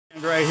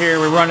Right here,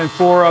 we're running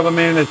 4 of them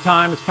in at a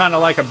time. It's kind of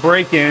like a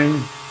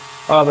break-in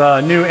of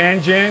a new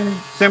engine,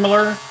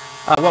 similar.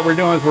 What we're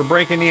doing is we're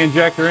breaking the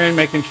injector in,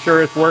 making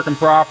sure it's working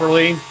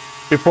properly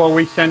before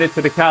we send it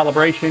to the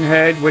calibration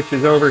head, which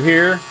is over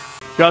here.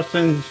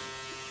 Justin's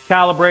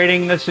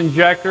calibrating this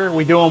injector.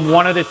 We do them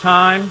one at a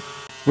time.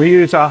 We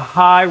use a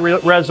high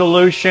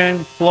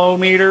resolution flow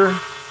meter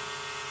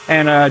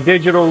and a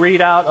digital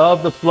readout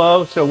of the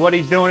flow. So what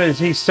he's doing is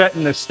he's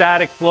setting the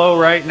static flow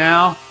right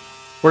now.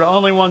 We're the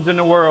only ones in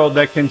the world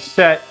that can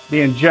set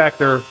the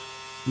injector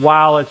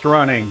while it's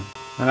running.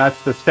 And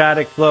that's the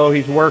static flow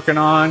he's working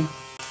on.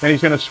 Then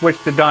he's going to switch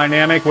to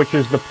dynamic, which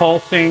is the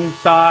pulsing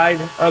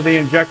side of the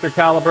injector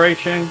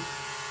calibration.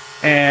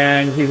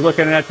 And he's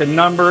looking at the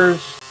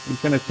numbers. He's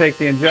going to take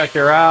the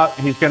injector out.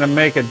 He's going to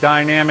make a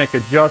dynamic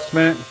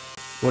adjustment.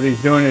 What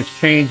he's doing is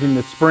changing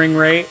the spring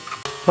rate,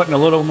 putting a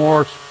little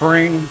more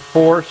spring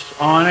force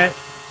on it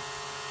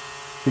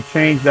to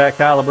change that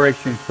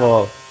calibration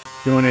flow.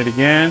 Doing it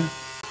again.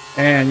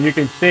 And you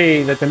can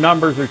see that the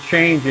numbers are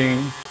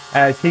changing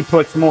as he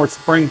puts more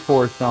spring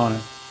force on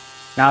it.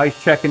 Now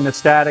he's checking the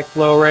static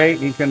flow rate.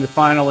 He's going to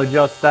final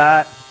adjust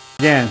that.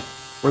 Again,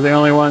 we're the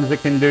only ones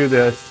that can do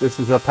this. This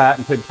is a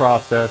patented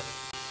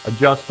process.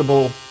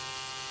 Adjustable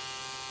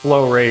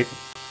flow rate.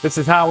 This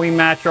is how we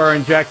match our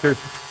injectors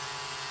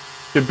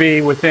to be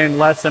within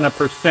less than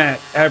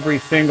 1% every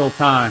single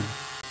time.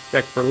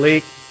 Check for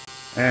leak,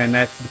 and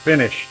that's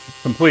finished,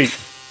 complete.